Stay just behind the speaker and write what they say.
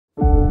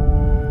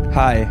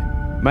Hi,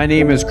 my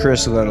name is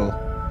Chris Liddle,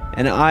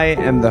 and I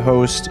am the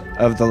host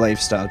of The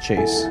Lifestyle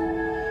Chase.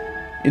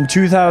 In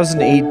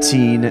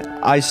 2018,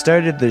 I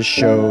started this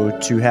show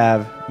to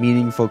have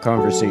meaningful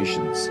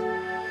conversations.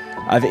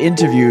 I've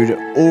interviewed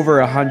over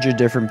 100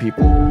 different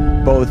people,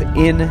 both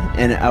in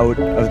and out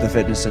of the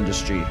fitness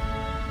industry.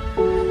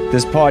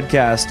 This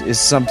podcast is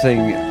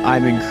something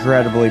I'm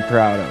incredibly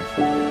proud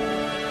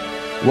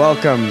of.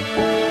 Welcome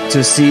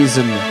to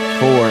Season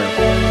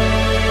 4.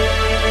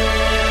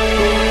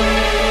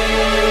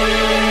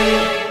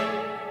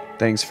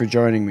 Thanks for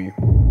joining me.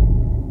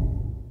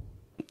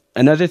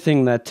 Another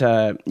thing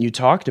that you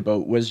talked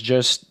about was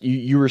just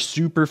you were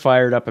super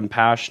fired up and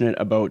passionate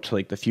about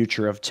like the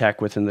future of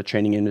tech within the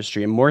training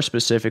industry, and more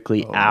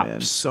specifically apps.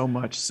 Man, so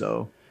much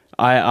so.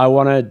 I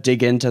want to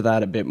dig into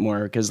that a bit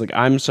more because like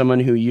I'm someone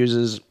who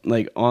uses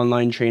like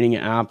online training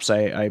apps.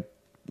 I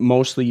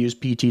mostly use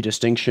PT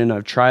Distinction.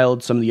 I've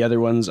trialed some of the other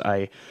ones.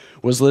 I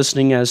was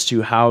listening as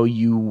to how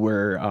you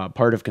were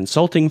part of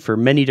consulting for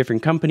many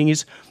different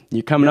companies.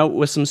 You're coming out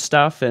with some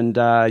stuff, and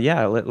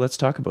let's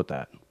talk about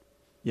that.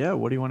 Yeah,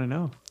 what do you want to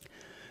know?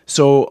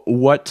 So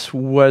what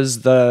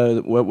was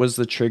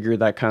the trigger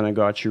that kind of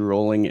got you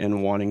rolling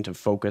and wanting to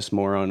focus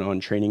more on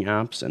training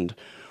apps, and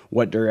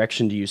what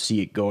direction do you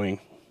see it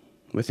going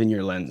within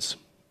your lens?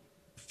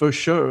 For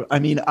sure. I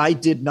mean, I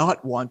did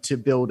not want to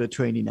build a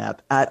training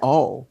app at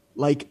all.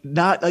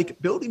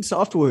 Building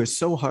software is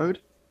so hard.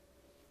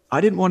 I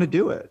didn't want to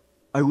do it.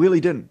 I really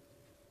didn't.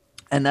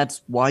 And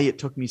that's why it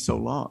took me so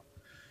long,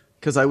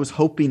 because I was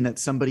hoping that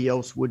somebody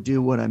else would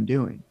do what I'm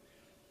doing.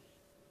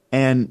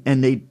 And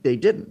they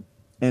didn't.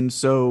 And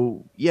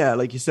so, yeah,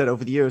 like you said,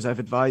 over the years, I've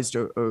advised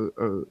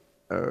or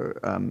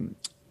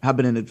have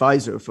been an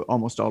advisor for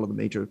almost all of the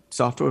major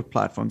software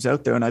platforms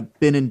out there. And I've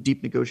been in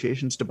deep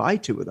negotiations to buy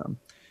two of them.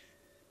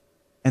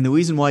 And the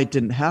reason why it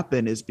didn't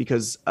happen is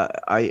because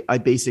I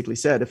basically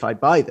said, if I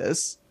buy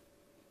this,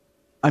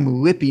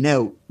 I'm ripping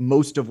out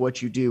most of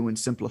what you do and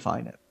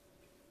simplifying it.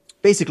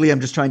 Basically,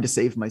 I'm just trying to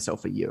save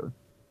myself a year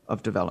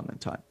of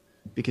development time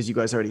because you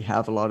guys already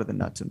have a lot of the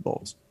nuts and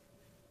bolts.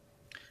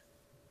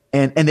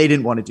 And they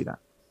didn't want to do that.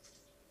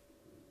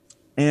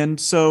 And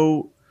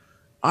so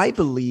I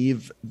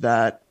believe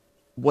that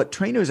what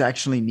trainers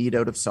actually need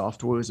out of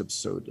software is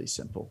absurdly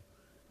simple.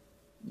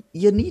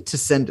 You need to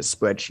send a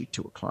spreadsheet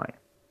to a client.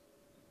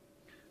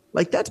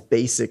 Like, that's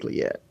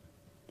basically it.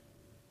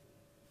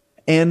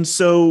 And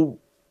so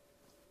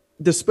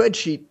the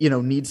spreadsheet,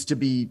 needs to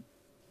be,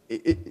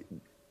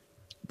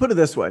 put it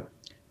this way,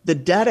 the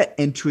data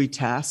entry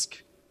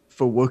task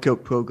for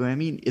workout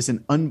programming is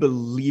an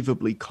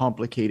unbelievably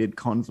complicated,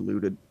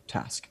 convoluted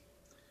task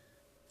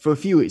for a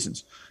few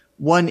reasons.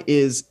 One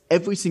is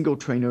every single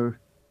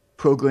trainer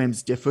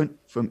programs different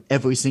from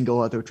every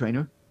single other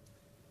trainer.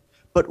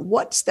 But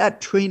once that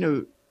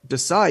trainer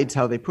decides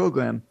how they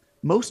program,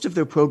 most of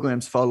their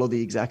programs follow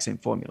the exact same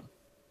formula.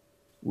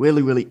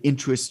 Really, really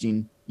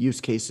interesting use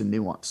case and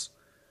nuance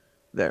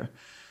there.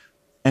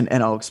 And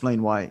I'll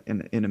explain why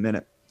in a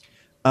minute.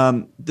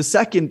 The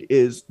second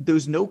is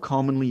there's no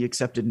commonly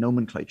accepted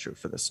nomenclature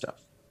for this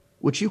stuff.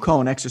 What you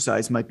call an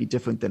exercise might be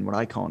different than what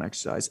I call an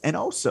exercise. And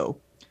also,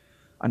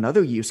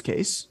 another use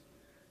case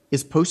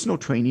is personal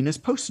training is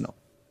personal.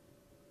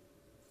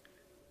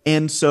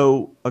 And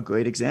so a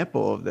great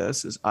example of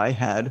this is I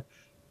had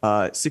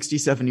a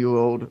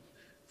 67-year-old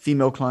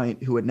female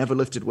client who had never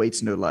lifted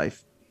weights in her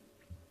life.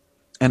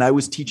 And I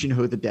was teaching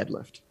her the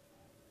deadlift,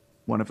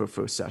 one of her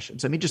first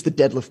sessions. I mean, just the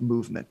deadlift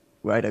movement,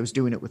 right? I was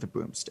doing it with a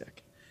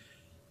broomstick.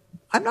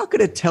 I'm not going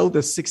to tell the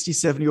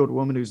 67-year-old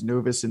woman who's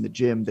nervous in the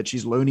gym that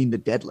she's learning the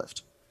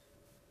deadlift.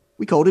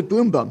 We called it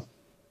boom bum.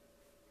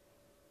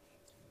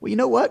 Well, you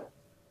know what?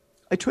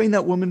 I trained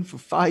that woman for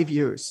 5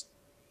 years.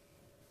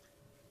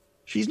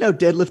 She's now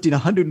deadlifting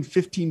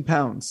 115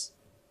 pounds.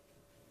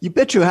 You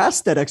bet your ass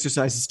that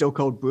exercise is still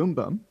called broom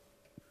bum.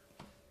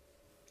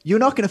 You're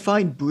not going to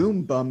find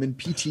broom bum in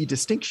PT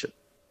Distinction.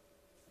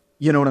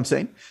 You know what I'm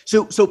saying?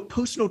 So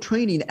personal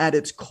training at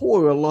its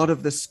core, a lot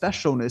of the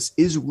specialness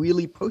is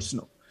really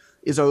personal,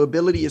 is our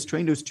ability as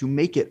trainers to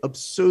make it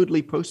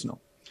absurdly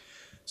personal.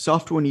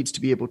 Software needs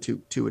to be able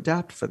to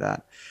adapt for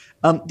that.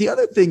 The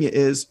other thing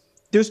is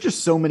there's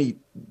just so many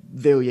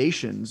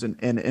variations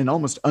and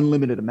almost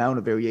unlimited amount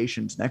of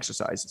variations and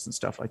exercises and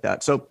stuff like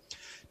that. So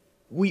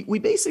we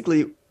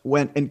basically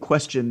went and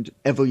questioned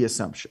every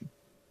assumption.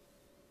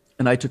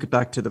 And I took it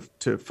back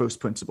to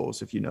first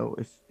principles, if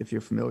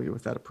you're familiar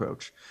with that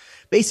approach.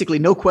 Basically,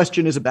 no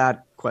question is a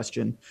bad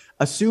question.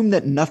 Assume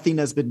that nothing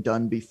has been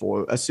done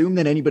before. Assume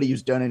that anybody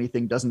who's done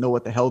anything doesn't know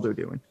what the hell they're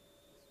doing.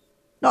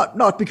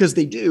 Not because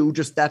they do,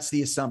 just that's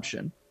the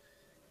assumption.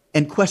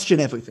 And question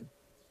everything.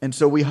 And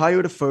so we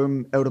hired a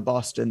firm out of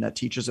Boston that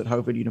teaches at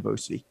Harvard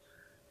University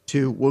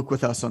to work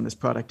with us on this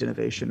product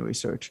innovation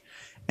research.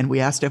 And we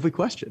asked every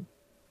question.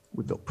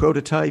 We built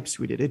prototypes.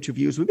 We did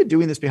interviews. We've been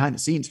doing this behind the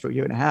scenes for a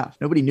year and a half.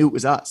 Nobody knew it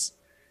was us.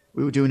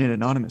 We were doing it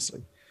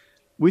anonymously.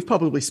 We've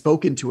probably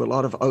spoken to a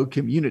lot of our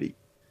community.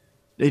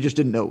 They just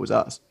didn't know it was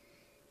us.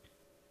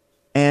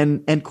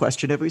 And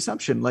question every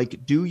assumption.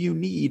 Like, do you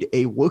need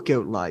a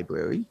workout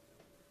library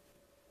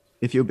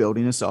if you're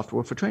building a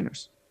software for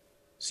trainers.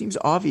 Seems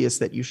obvious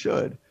that you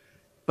should,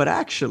 but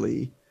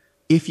actually,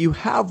 if you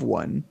have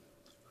one,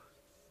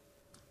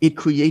 it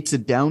creates a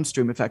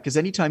downstream effect, because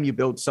anytime you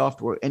build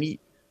software, any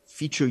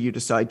feature you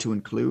decide to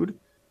include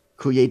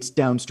creates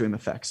downstream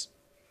effects.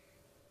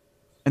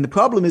 And the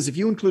problem is, if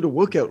you include a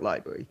workout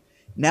library,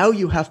 now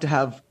you have to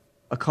have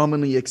a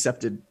commonly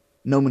accepted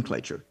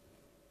nomenclature.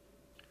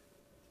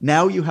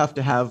 Now you have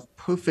to have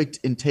perfect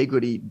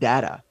integrity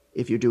data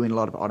if you're doing a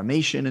lot of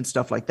automation and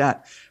stuff like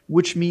that,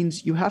 which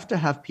means you have to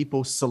have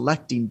people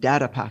selecting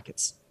data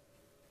packets,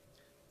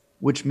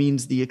 which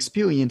means the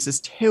experience is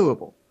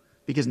terrible,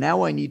 because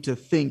now I need to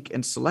think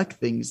and select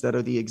things that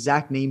are the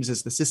exact names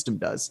as the system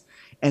does,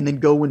 and then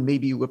go and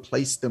maybe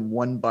replace them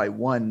one by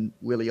one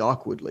really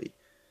awkwardly.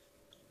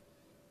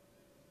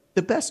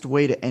 The best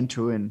way to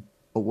enter in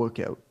a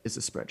workout is a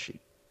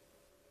spreadsheet.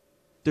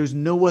 There's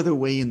no other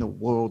way in the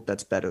world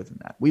that's better than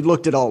that. We've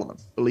looked at all of them,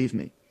 believe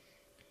me.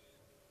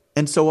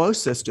 And so our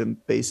system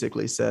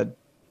basically said,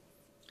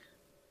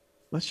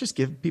 let's just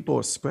give people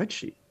a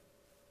spreadsheet,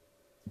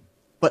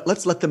 but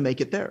let's let them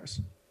make it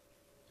theirs.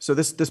 So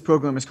this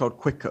program is called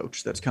Quick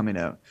Coach that's coming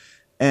out.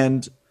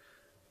 And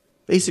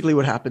basically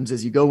what happens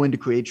is you go in to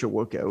create your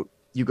workout,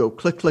 you go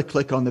click, click,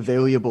 click on the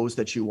variables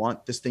that you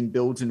want. This thing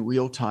builds in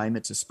real time.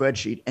 It's a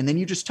spreadsheet. And then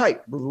you just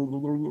type.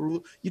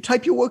 You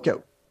type your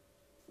workout,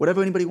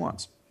 whatever anybody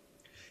wants.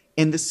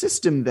 And the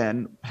system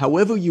then,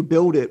 however you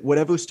build it,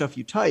 whatever stuff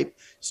you type,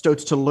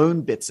 starts to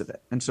learn bits of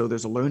it. And so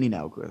there's a learning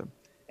algorithm.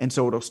 And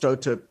so it'll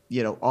start to,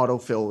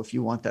 autofill if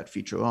you want that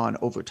feature on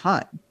over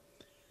time.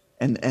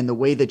 And the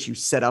way that you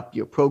set up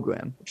your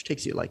program, which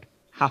takes you like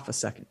half a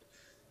second,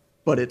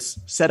 but it's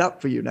set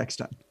up for you next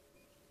time,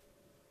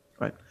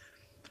 right?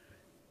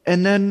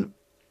 And then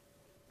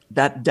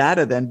that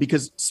data then,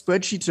 because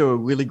spreadsheets are a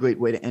really great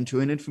way to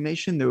enter in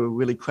information, they're a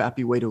really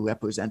crappy way to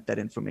represent that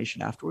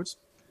information afterwards.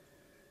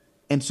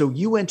 And so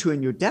you enter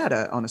in your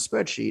data on a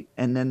spreadsheet,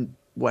 and then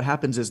what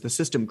happens is the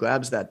system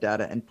grabs that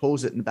data and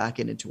pulls it in the back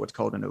end into what's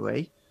called an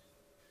array,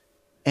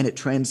 and it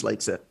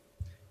translates it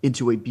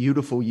into a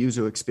beautiful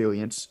user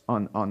experience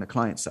on the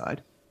client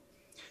side,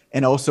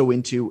 and also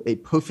into a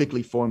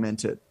perfectly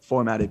formatted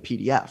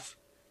PDF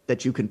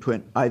that you can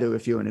print either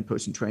if you're an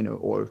in-person trainer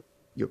or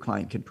your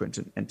client can print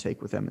and take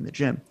with them in the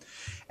gym.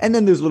 And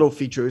then there's little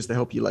features that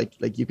help you,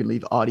 like you can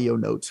leave audio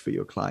notes for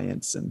your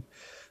clients, and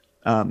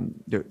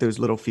there's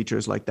little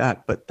features like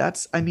that. But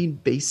that's,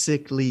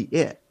 basically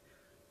it.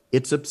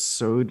 It's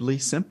absurdly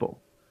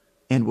simple,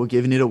 and we're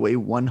giving it away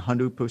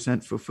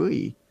 100% for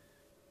free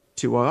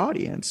to our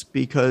audience,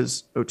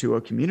 or to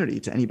our community,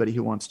 to anybody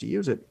who wants to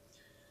use it.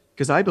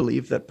 Because I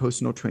believe that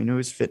personal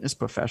trainers, fitness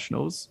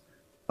professionals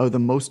are the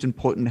most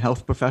important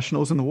health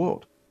professionals in the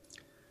world.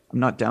 I'm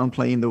not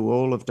downplaying the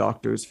role of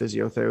doctors,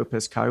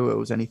 physiotherapists,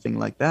 chiros, anything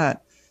like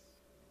that.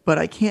 But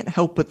I can't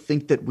help but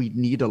think that we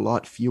need a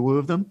lot fewer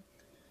of them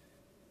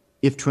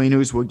if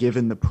trainers were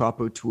given the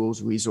proper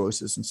tools,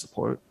 resources, and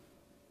support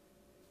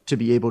to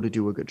be able to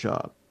do a good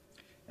job.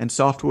 And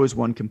software is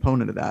one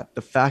component of that.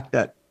 The fact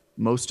that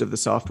most of the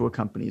software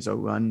companies are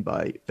run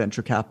by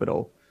venture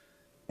capital,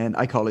 and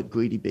I call it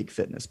greedy big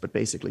fitness, but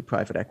basically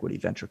private equity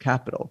venture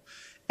capital.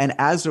 And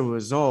as a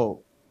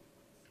result,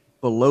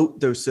 bloat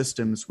their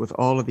systems with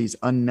all of these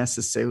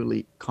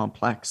unnecessarily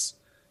complex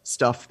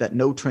stuff that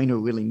no trainer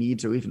really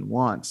needs or even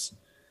wants,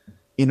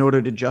 in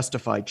order to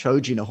justify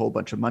charging a whole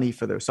bunch of money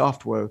for their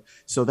software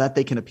so that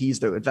they can appease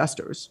their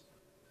investors.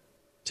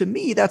 To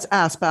me, that's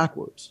ass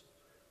backwards.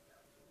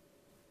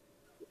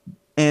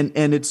 And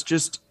it's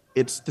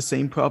the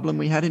same problem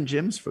we had in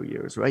gyms for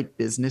years, right?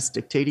 Business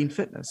dictating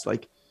fitness.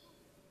 Like,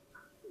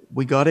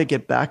 we got to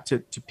get back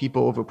to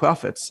people over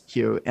profits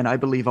here. And I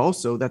believe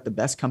also that the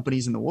best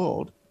companies in the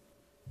world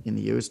in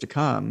the years to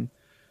come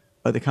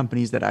are the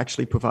companies that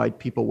actually provide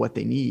people what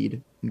they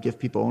need and give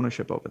people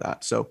ownership over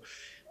that. So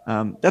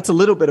that's a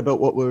little bit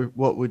about what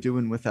we're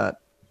doing with that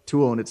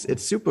tool. And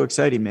it's super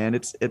exciting, man.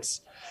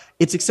 It's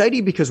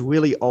exciting because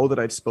really all that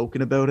I've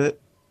spoken about it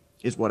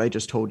is what I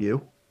just told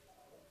you.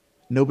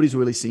 Nobody's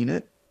really seen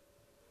it.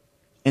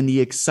 And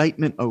the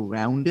excitement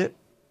around it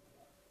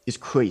is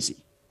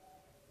crazy.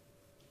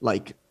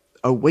 Like,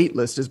 our wait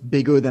list is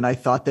bigger than I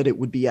thought that it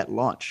would be at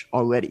launch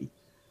already.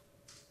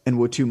 And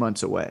we're 2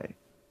 months away.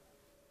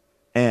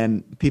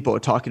 And people are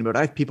talking about,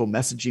 I have people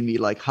messaging me,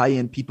 like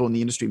high-end people in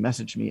the industry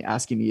message me,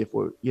 asking me if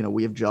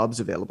we have jobs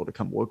available to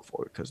come work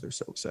for it, because they're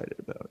so excited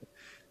about it.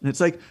 And it's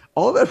like,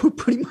 all that we're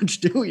pretty much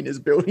doing is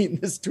building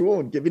this tool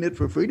and giving it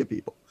for free to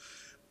people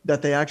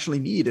that they actually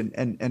need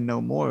and know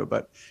more.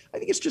 But I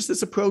think it's just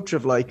this approach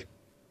of like,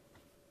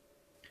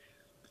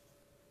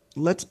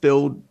 let's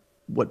build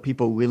what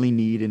people really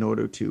need in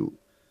order to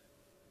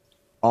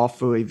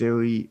offer a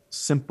very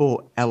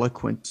simple,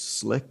 eloquent,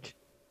 slick,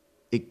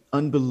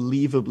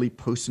 unbelievably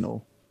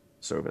personal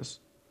service.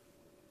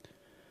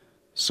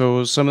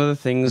 So some of the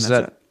things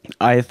that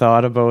I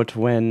thought about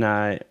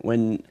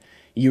when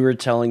you were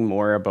telling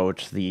more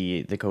about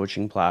the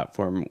coaching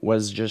platform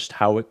was just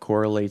how it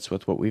correlates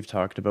with what we've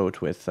talked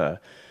about with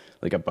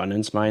like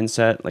abundance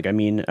mindset. Like, I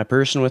mean, a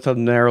person with a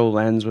narrow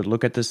lens would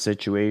look at this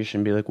situation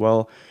and be like,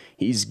 well,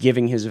 he's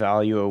giving his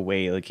value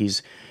away. Like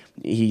he's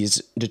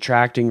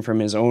detracting from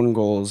his own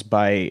goals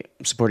by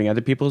supporting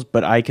other people's,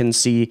 but I can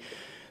see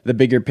the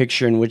bigger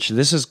picture in which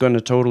this is going to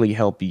totally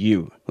help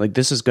you. Like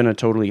this is going to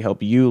totally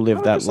help you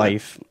live that 100%.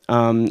 life.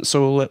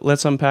 So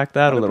let's unpack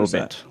that a little 100%.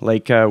 bit.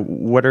 Like,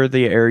 what are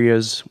the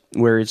areas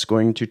where it's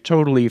going to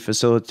totally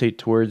facilitate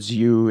towards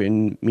you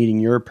in meeting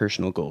your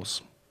personal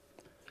goals?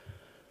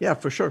 Yeah,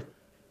 for sure.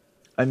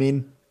 I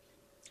mean,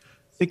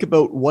 think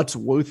about what's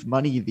worth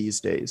money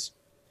these days.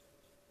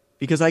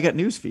 Because I got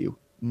news for you.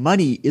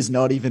 Money is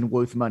not even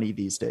worth money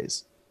these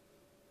days.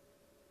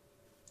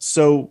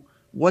 So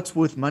what's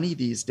worth money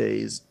these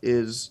days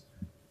is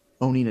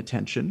owning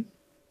attention,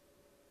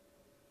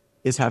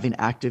 is having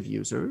active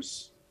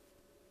users,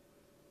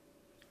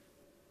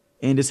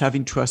 and is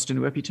having trust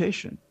and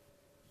reputation.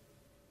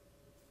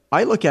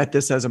 I look at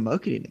this as a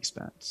marketing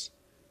expense.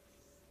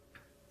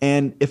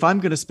 And if I'm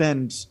going to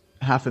spend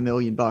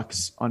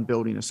 $500,000 on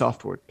building a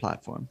software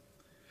platform,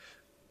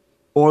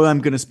 or I'm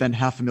going to spend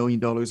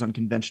 $500,000 on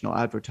conventional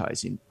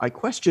advertising, I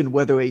question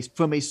whether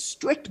from a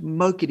strict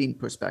marketing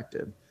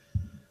perspective,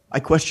 I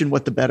question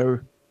what the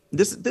better,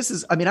 this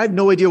is, I mean, I have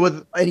no idea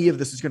whether any of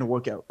this is going to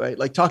work out, right?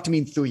 Like talk to me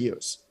in 3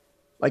 years.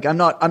 Like I'm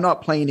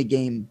not playing a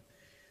game.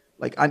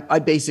 Like I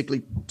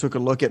basically took a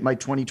look at my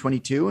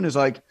 2022 and is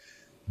like,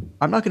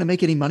 I'm not going to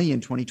make any money in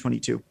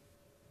 2022.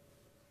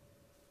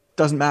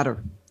 Doesn't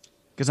matter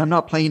because I'm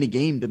not playing a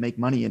game to make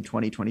money in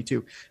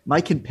 2022. My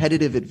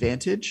competitive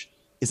advantage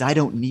is I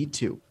don't need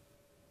to.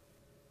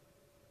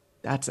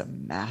 That's a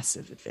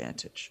massive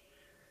advantage.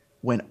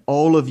 When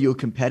all of your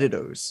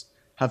competitors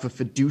have a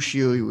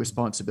fiduciary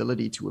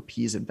responsibility to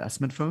appease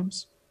investment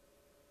firms,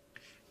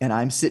 and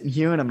I'm sitting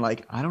here and I'm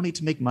like, I don't need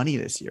to make money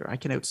this year. I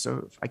can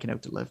outserve. I can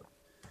outdeliver.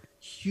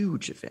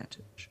 Huge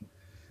advantage.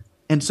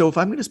 And so if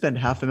I'm going to spend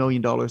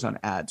 $500,000 on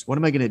ads, what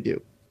am I going to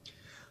do?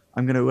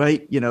 I'm going to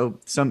write,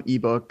 some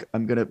ebook.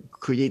 I'm going to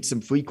create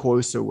some free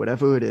course or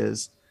whatever it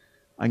is.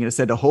 I'm going to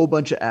send a whole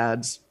bunch of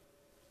ads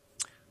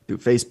through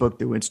Facebook,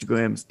 through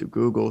Instagram, through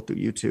Google, through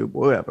YouTube,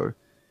 wherever.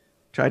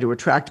 Try to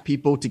attract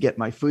people to get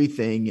my free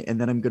thing. And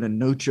then I'm going to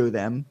nurture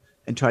them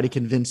and try to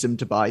convince them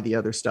to buy the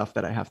other stuff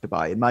that I have to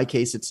buy. In my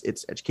case,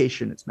 it's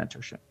education, it's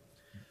mentorship.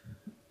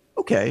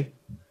 Okay.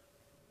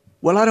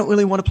 Well, I don't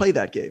really want to play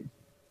that game.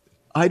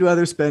 I'd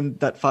rather spend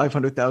that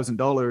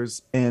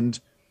 $500,000 and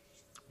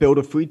build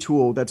a free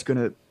tool that's going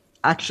to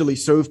actually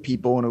serve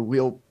people in a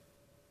real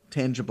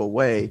tangible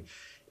way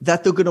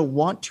that they're going to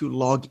want to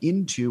log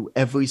into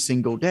every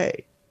single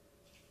day.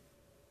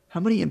 How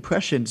many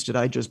impressions did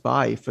I just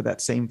buy for that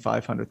same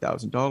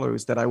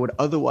 $500,000 that I would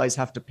otherwise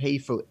have to pay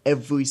for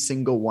every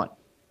single one?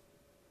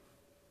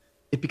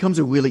 It becomes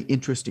a really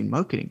interesting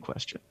marketing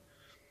question.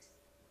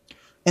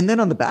 And then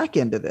on the back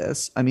end of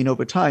this, I mean,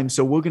 over time,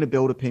 so we're going to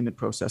build a payment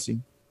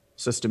processing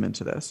system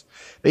into this.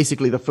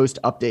 Basically, the first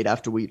update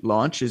after we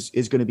launch is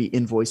going to be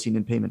invoicing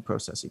and payment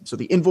processing. So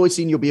the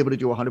invoicing, you'll be able to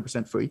do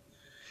 100% free.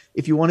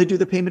 If you want to do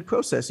the payment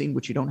processing,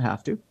 which you don't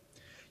have to,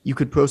 you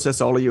could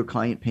process all of your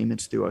client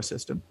payments through our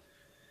system.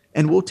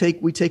 And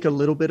we take a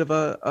little bit of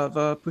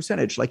a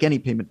percentage, like any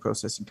payment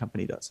processing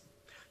company does.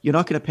 You're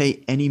not going to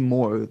pay any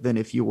more than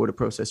if you were to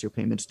process your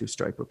payments through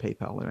Stripe or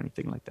PayPal or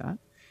anything like that.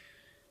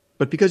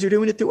 But because you're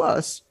doing it through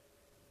us,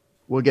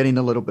 we're getting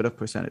a little bit of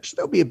percentage.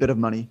 There'll be a bit of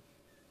money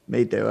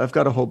made there. I've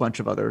got a whole bunch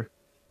of other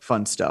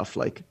fun stuff,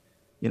 like,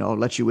 I'll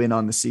let you in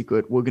on the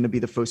secret. We're going to be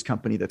the first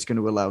company that's going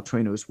to allow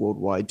trainers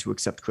worldwide to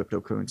accept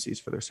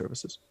cryptocurrencies for their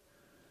services.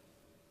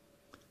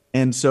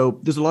 And so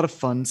there's a lot of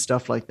fun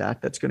stuff like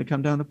that that's going to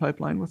come down the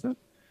pipeline with it.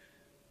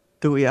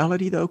 The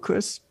reality, though,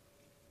 Chris,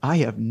 I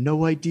have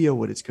no idea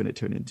what it's going to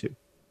turn into.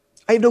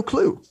 I have no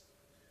clue.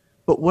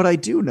 But what I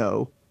do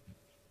know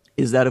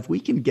is that if we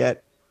can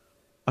get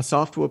a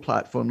software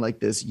platform like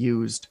this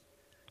used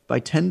by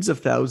tens of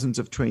thousands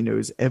of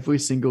trainers every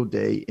single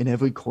day in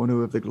every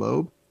corner of the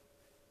globe,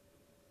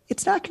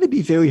 it's not going to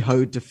be very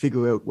hard to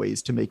figure out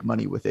ways to make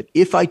money with it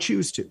if I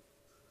choose to.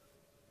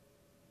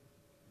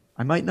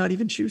 I might not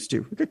even choose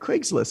to. Look at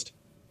Craigslist.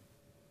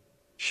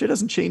 Shit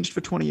hasn't changed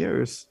for 20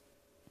 years.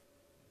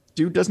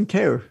 Dude doesn't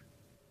care.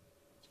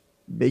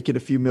 Making a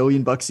few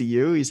 $1,000,000 a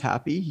year, he's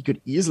happy. He could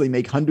easily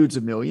make hundreds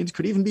of millions,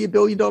 could even be $1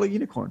 billion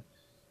unicorn.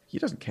 He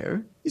doesn't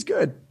care. He's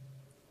good.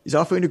 He's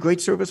offering a great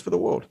service for the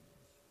world.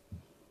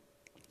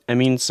 I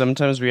mean,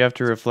 sometimes we have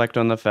to reflect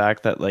on the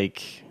fact that,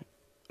 like,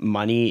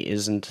 money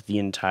isn't the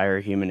entire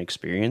human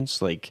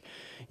experience. Like,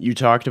 you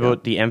talked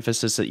about the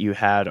emphasis that you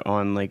had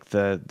on, like,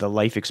 the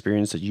life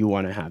experience that you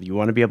want to have. You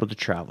want to be able to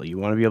travel. You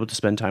want to be able to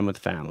spend time with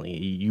family.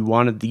 You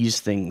wanted these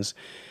things.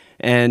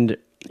 And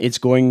it's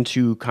going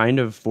to kind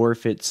of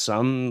forfeit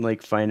some,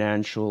 like,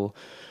 financial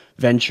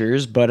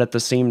ventures. But at the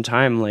same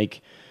time,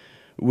 like,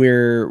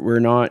 we're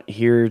not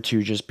here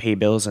to just pay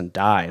bills and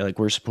die. Like,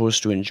 we're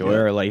supposed to enjoy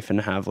our life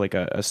and have, like,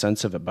 a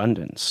sense of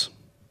abundance.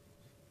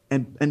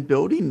 And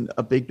building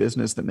a big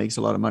business that makes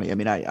a lot of money. I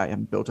mean, I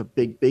haven't built a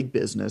big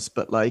business,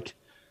 but, like,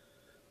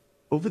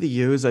 over the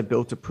years, I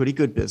built a pretty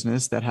good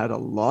business that had a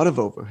lot of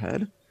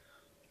overhead,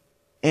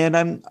 And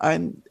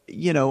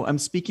I'm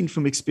speaking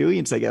from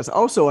experience, I guess.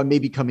 Also, I'm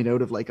maybe coming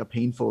out of like a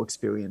painful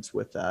experience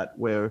with that,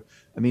 where,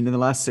 I mean, in the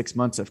last 6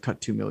 months, I've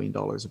cut $2 million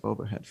of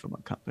overhead from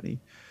a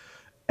company.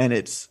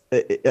 And so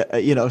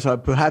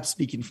I'm perhaps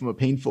speaking from a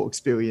painful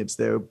experience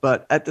there.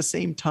 But at the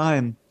same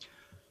time,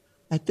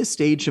 at this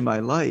stage in my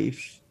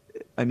life,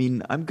 I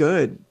mean, I'm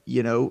good.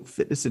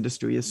 Fitness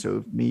industry has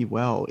served me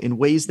well in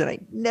ways that I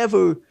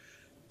never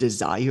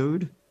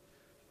desired,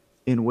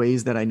 in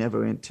ways that I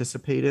never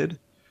anticipated.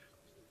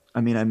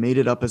 I mean, I made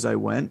it up as I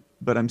went,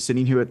 but I'm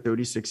sitting here at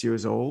 36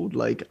 years old.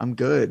 Like, I'm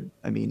good.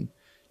 I mean,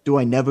 do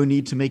I never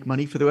need to make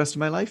money for the rest of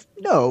my life?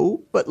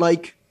 No, but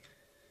like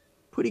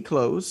pretty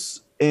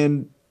close.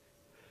 And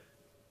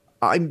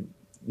I'm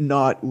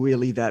not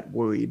really that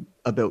worried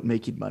about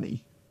making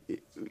money,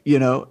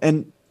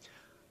 and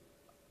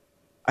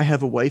I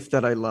have a wife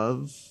that I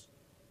love.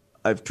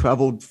 I've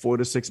traveled 4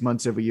 to 6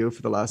 months every year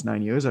for the last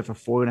 9 years. I have a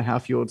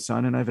 4.5-year-old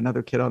son, and I have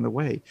another kid on the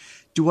way.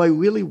 Do I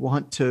really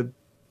want to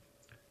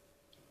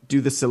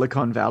do the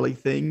Silicon Valley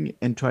thing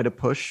and try to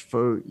push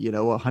for,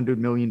 $100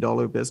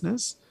 million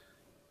business?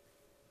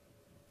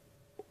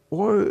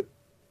 Or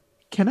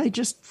can I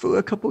just for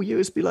a couple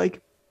years be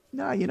like,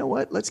 nah, you know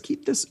what? Let's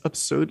keep this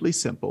absurdly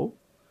simple.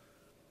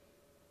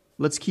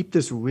 Let's keep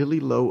this really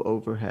low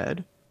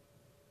overhead.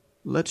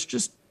 Let's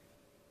just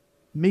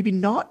maybe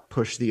not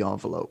push the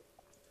envelope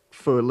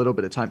for a little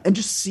bit of time and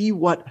just see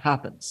what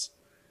happens.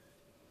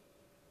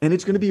 And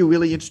it's going to be a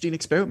really interesting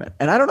experiment.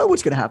 And I don't know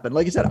what's going to happen.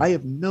 Like I said, I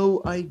have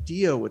no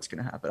idea what's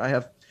going to happen. I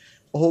have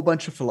a whole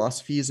bunch of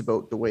philosophies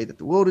about the way that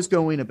the world is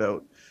going,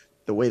 about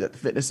the way that the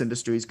fitness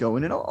industry is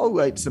going. And I'll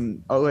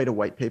write a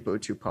white paper or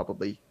two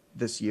probably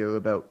this year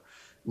about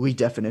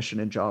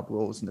redefinition and job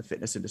roles in the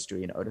fitness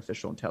industry and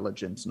artificial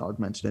intelligence and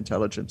augmented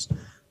intelligence.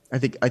 I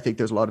think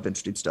there's a lot of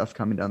interesting stuff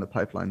coming down the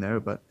pipeline there.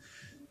 But,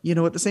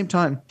 at the same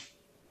time,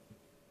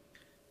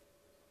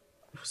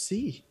 we'll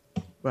see,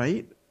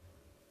 right?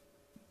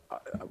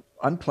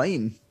 I'm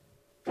playing,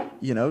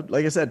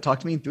 like I said,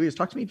 talk to me in 3 years,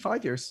 talk to me in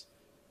 5 years.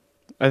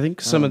 I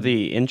think some of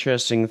the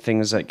interesting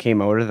things that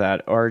came out of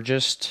that are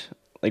just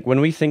like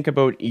when we think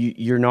about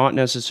you're not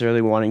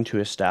necessarily wanting to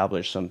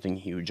establish something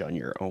huge on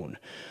your own,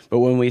 but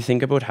when we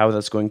think about how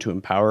that's going to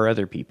empower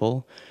other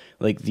people,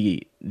 like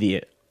the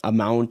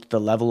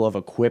level of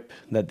equip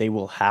that they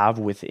will have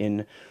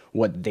within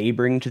what they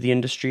bring to the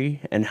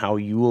industry and how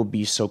you will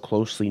be so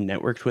closely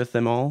networked with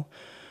them all,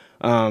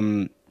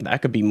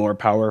 that could be more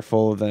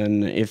powerful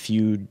than if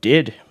you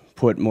did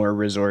put more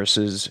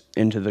resources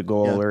into the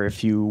goal or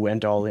if you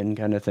went all in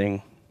kind of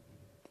thing.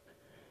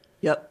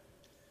 Yep.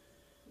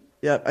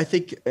 Yeah, I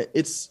think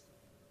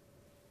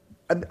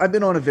I've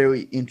been on a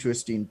very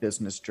interesting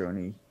business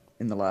journey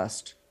in the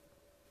last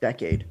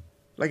decade.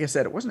 Like I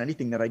said, it wasn't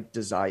anything that I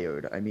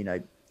desired. I mean,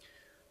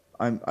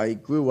 I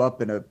grew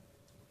up in a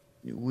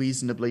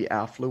reasonably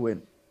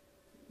affluent,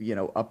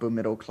 upper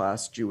middle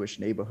class Jewish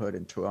neighborhood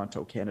in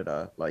Toronto,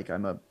 Canada. Like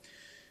I'm a,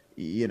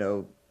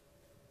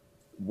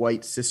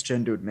 white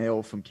cisgendered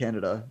male from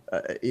Canada.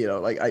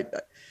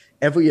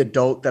 Every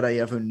adult that I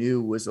ever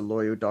knew was a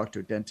lawyer,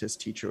 doctor, dentist,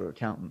 teacher, or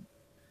accountant.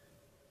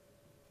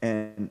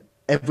 And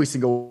every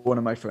single one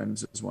of my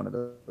friends is one of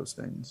those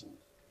things.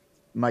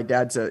 My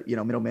dad's a,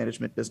 middle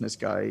management business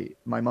guy.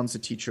 My mom's a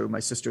teacher. My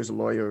sister's a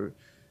lawyer.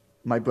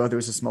 My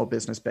brother's a small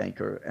business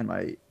banker.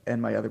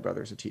 And my other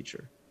brother's a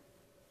teacher.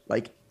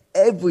 Like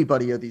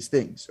everybody are these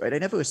things, right? I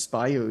never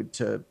aspired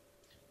to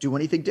do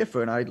anything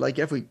different. Like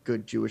every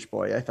good Jewish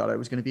boy, I thought I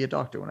was going to be a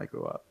doctor when I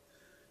grew up.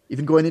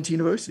 Even going into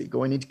university,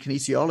 going into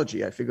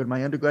kinesiology, I figured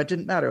my undergrad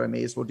didn't matter. I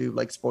may as well do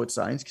like sports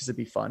science because it'd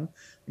be fun.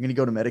 I'm going to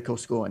go to medical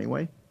school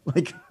anyway,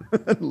 like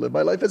live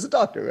my life as a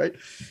doctor, right?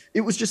 It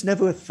was just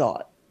never a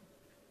thought.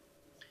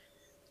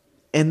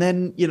 And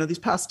then, these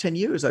past 10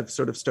 years, I've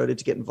sort of started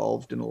to get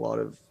involved in a lot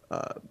of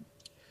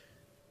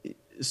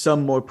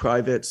some more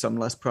private, some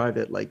less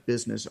private, like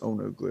business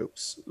owner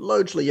groups,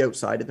 largely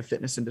outside of the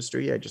fitness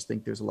industry. I just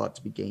think there's a lot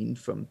to be gained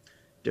from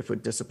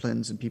different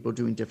disciplines and people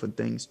doing different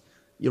things.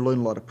 You learn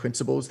a lot of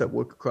principles that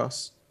work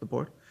across the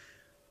board.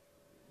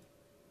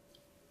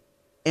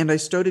 And I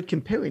started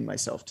comparing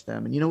myself to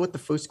them. And you know what the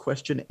first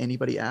question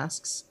anybody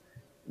asks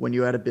when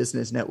you're at a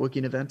business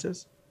networking event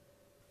is?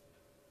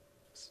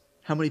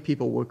 How many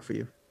people work for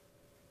you?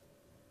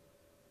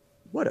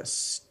 What a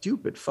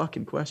stupid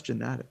fucking question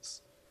that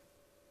is.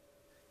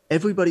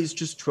 Everybody's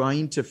just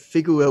trying to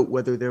figure out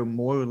whether they're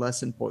more or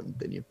less important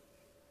than you.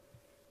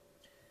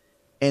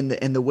 And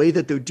the way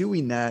that they're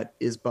doing that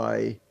is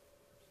by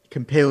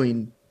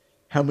comparing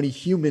how many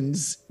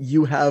humans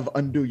you have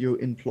under your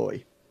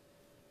employ.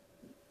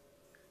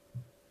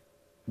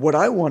 What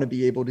I want to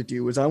be able to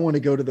do is I want to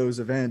go to those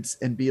events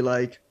and be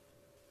like,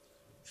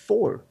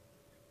 4.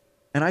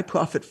 And I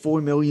profit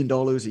 $4 million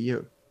a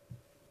year.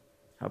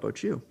 How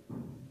about you?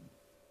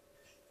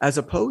 As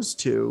opposed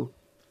to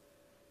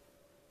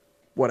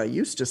what I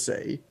used to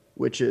say,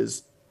 which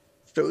is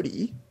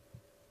 30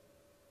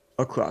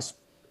 across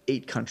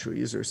 8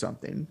 countries or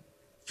something,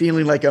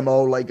 feeling like I'm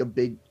all like a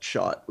big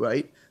shot,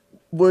 right?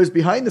 Whereas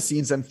behind the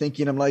scenes, I'm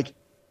like,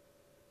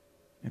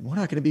 and we're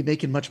not going to be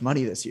making much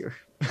money this year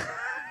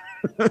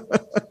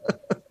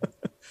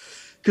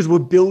because we're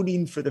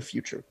building for the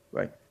future,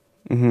 right?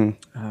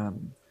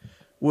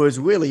 Whereas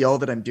really all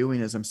that I'm doing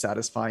is I'm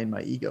satisfying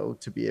my ego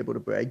to be able to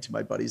brag to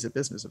my buddies at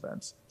business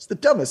events. It's the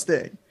dumbest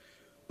thing.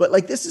 But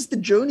like, this is the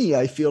journey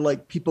I feel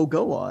like people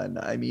go on.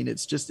 I mean,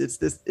 it's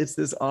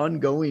this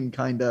ongoing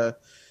kind of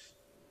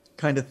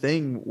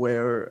thing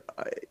where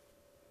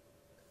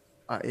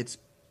it's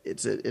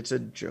a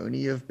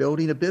journey of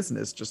building a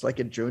business, just like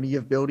a journey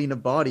of building a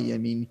body. I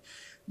mean,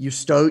 you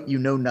start, you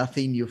know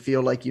nothing, you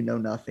feel like you know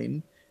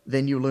nothing.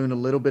 Then you learn a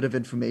little bit of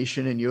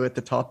information and you're at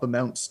the top of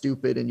Mount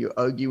Stupid and you're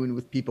arguing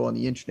with people on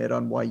the internet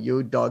on why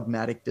your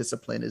dogmatic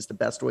discipline is the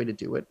best way to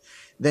do it.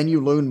 Then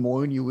you learn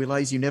more and you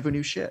realize you never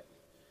knew shit.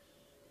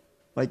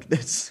 Like,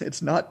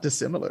 it's not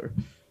dissimilar.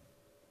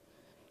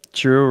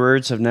 Truer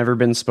words have never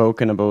been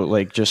spoken about,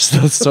 like, just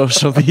the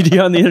social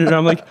media on the internet.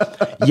 I'm like,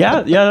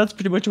 yeah, that's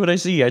pretty much what I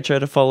see. I try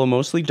to follow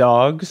mostly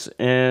dogs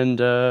and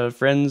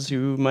friends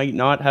who might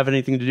not have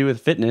anything to do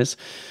with fitness,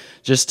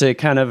 just to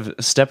kind of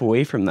step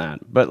away from that.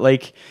 But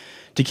like,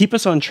 to keep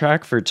us on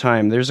track for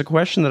time, there's a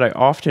question that I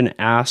often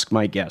ask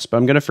my guests, but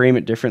I'm going to frame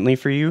it differently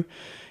for you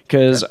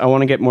because I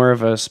want to get more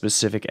of a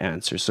specific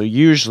answer. So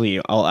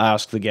usually I'll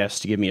ask the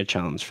guest to give me a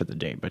challenge for the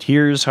day, but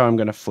here's how I'm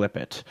going to flip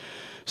it.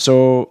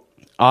 So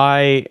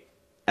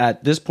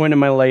at this point in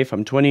my life,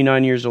 I'm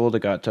 29 years old. I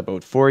got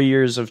about 4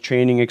 years of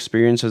training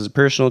experience as a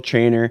personal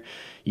trainer.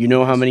 You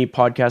know how many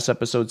podcast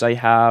episodes I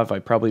have. I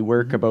probably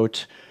work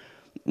about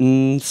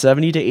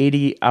 70 to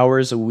 80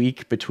 hours a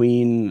week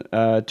between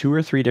 2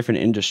 or 3 different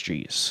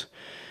industries.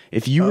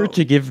 If you were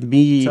to give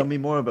me... Tell me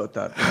more about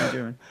that. What are you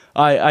doing?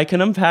 I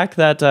can unpack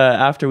that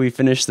after we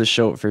finish the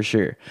show for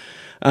sure.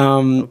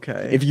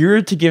 Okay. If you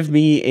were to give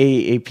me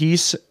a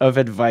piece of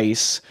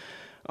advice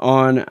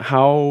on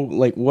how,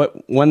 like,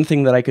 what one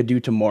thing that I could do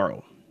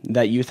tomorrow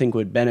that you think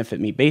would benefit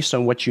me based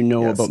on what you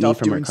know about me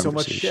from our conversation. Stop doing so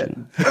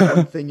much shit.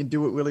 One thing and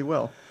do it really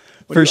well.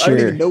 For sure. I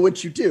don't even know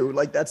what you do.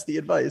 Like, that's the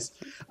advice.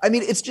 I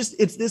mean, it's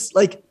this,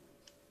 like,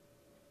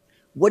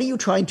 what are you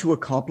trying to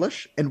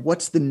accomplish? And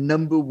what's the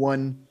number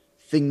one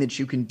thing that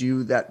you can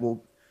do that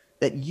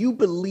you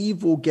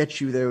believe will get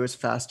you there as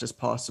fast as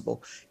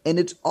possible? And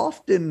it's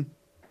often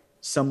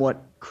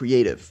somewhat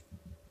creative.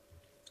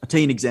 I'll tell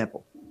you an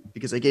example,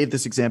 because I gave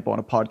this example on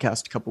a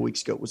podcast a couple of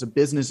weeks ago. It was a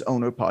business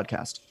owner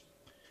podcast.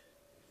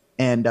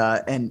 And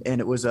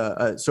it was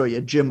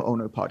a gym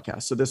owner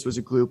podcast. So this was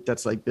a group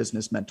that's like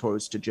business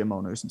mentors to gym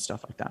owners and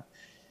stuff like that.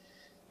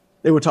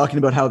 They were talking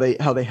about how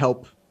they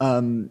help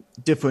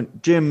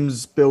different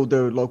gyms build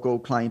their local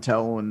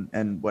clientele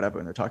and whatever.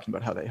 And they're talking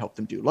about how they help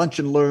them do lunch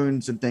and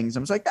learns and things. I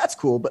was like, that's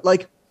cool. But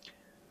like,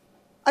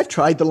 I've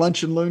tried the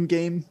lunch and learn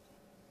game.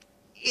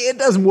 It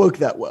doesn't work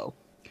that well.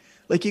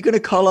 Like, you're going to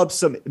call up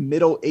some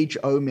middle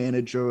HR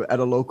manager at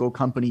a local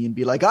company and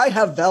be like, I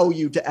have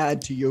value to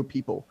add to your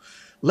people.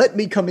 Let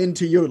me come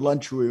into your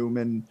lunchroom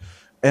and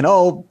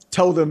I'll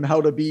tell them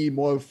how to be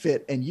more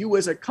fit. And you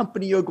as a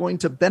company are going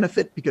to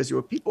benefit because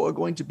your people are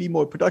going to be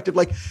more productive.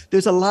 Like,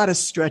 there's a lot of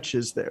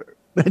stretches there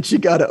that you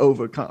got to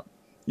overcome.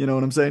 You know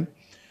what I'm saying?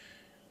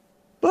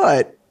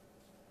 But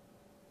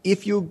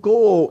if your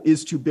goal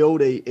is to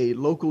build a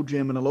local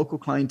gym and a local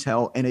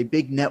clientele and a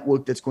big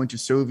network that's going to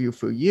serve you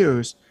for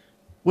years,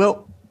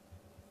 well,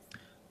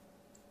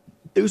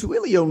 there's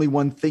really only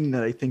one thing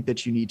that I think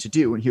that you need to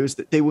do. And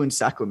they were in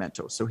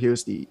Sacramento. So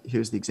here's the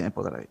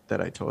example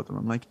that I told them.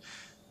 I'm like,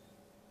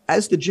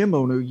 as the gym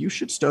owner, you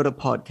should start a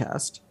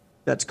podcast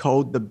that's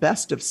called The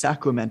Best of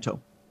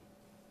Sacramento.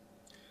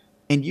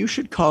 And you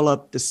should call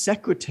up the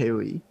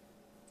secretary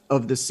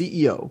of the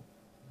CEO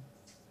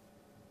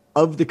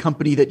of the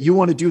company that you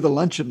want to do the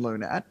lunch and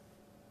learn at.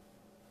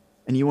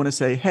 And you want to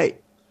say, hey,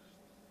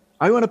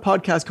 I run a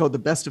podcast called The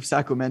Best of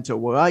Sacramento,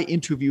 where I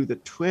interview the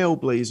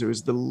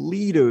trailblazers, the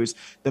leaders,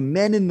 the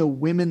men and the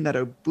women that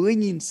are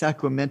bringing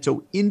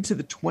Sacramento into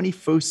the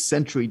 21st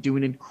century,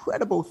 doing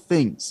incredible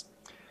things.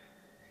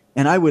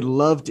 And I would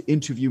love to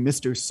interview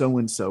Mr.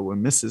 So-and-so or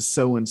Mrs.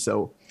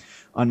 So-and-so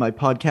on my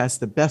podcast,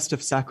 The Best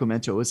of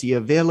Sacramento. Is he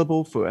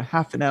available for a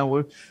half an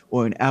hour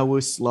or an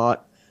hour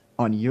slot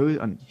on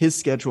his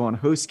schedule, on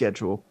her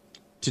schedule,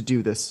 to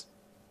do this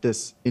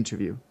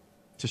interview,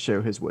 to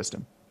share his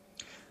wisdom?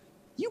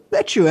 You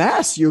bet your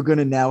ass you're going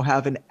to now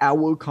have an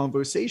hour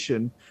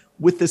conversation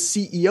with the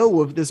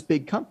CEO of this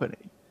big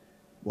company.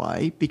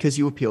 Why? Because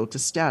you appeal to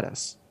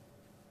status.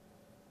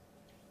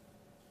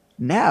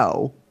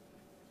 Now,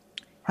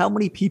 how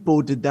many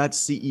people did that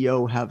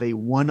CEO have a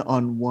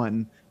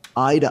one-on-one,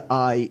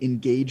 eye-to-eye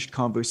engaged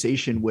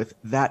conversation with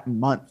that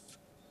month?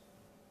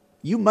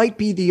 You might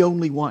be the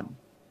only one.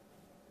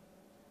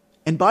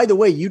 And by the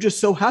way, you just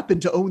so happen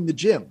to own the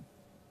gym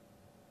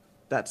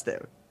that's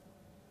there.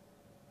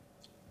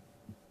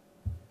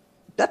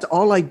 That's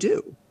all I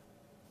do.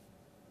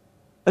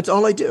 That's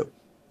all I do.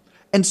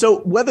 And so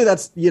whether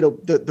that's,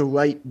 the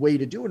right way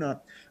to do it or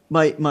not,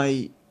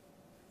 my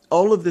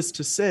all of this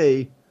to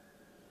say,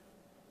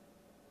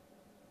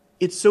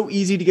 it's so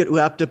easy to get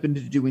wrapped up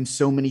into doing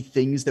so many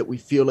things that we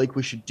feel like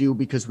we should do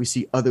because we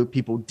see other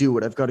people do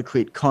it. I've got to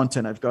create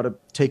content. I've got to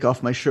take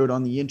off my shirt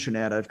on the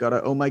internet. I've got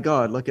to, oh my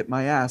God, look at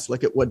my ass.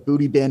 Look at what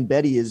Booty Band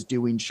Betty is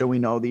doing,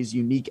 showing all these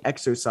unique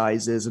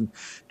exercises. And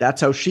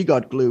that's how she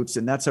got glutes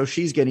and that's how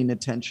she's getting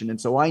attention.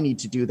 And so I need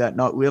to do that,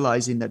 not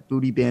realizing that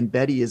Booty Band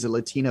Betty is a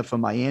Latina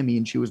from Miami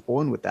and she was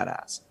born with that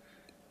ass.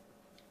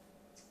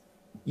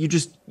 You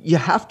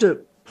have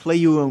to play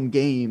your own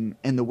game.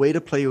 And the way to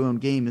play your own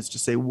game is to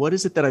say, what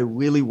is it that I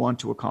really want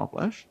to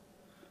accomplish?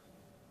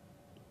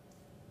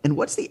 And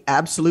what's the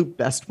absolute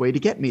best way to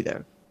get me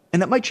there?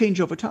 And that might change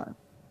over time.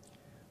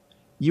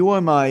 You are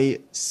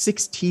my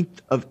 16th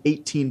of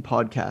 18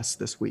 podcasts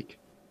this week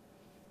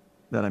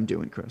that I'm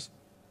doing, Chris.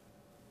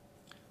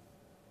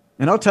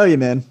 And I'll tell you,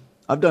 man,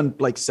 I've done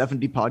like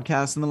 70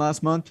 podcasts in the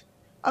last month.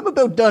 I'm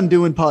about done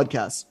doing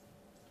podcasts.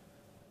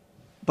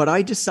 But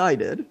I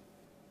decided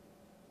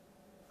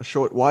a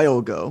short while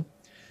ago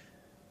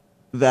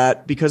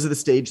that because of the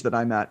stage that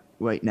I'm at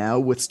right now,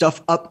 with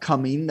stuff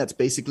upcoming that's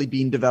basically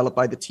being developed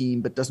by the team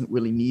but doesn't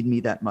really need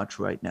me that much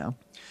right now,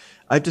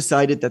 I've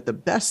decided that the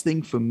best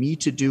thing for me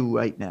to do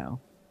right now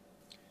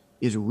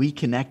is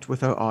reconnect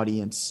with our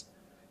audience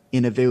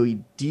in a very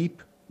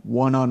deep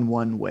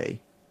one-on-one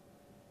way,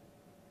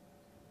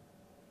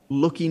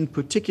 looking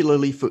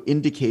particularly for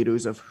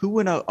indicators of who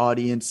in our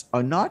audience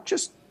are not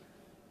just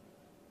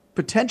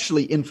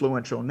potentially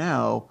influential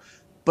now,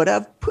 but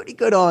have pretty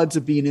good odds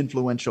of being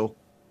influential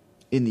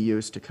in the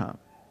years to come.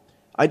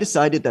 I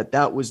decided that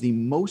that was the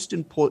most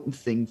important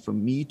thing for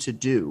me to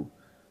do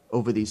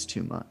over these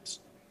 2 months.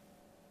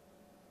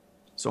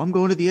 So I'm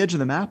going to the edge of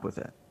the map with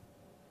it.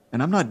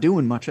 And I'm not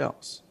doing much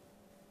else.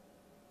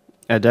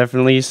 I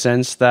definitely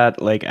sense that,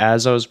 like,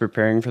 as I was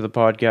preparing for the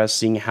podcast,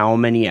 seeing how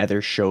many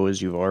other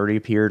shows you've already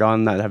appeared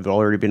on that have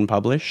already been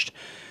published.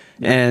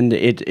 Yeah. And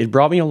it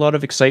brought me a lot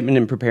of excitement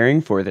in preparing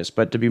for this.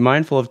 But to be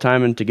mindful of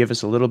time and to give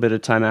us a little bit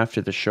of time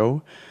after the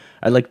show,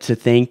 I'd like to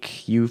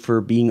thank you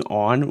for being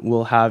on.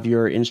 We'll have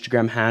your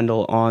Instagram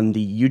handle on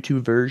the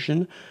YouTube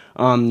version.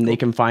 Cool. They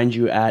can find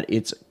you at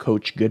It's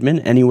Coach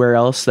Goodman. Anywhere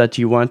else that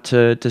you want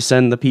to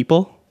send the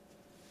people?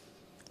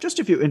 Just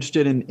if you're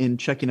interested in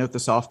checking out the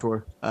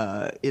software,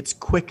 it's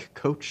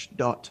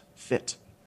quickcoach.fit.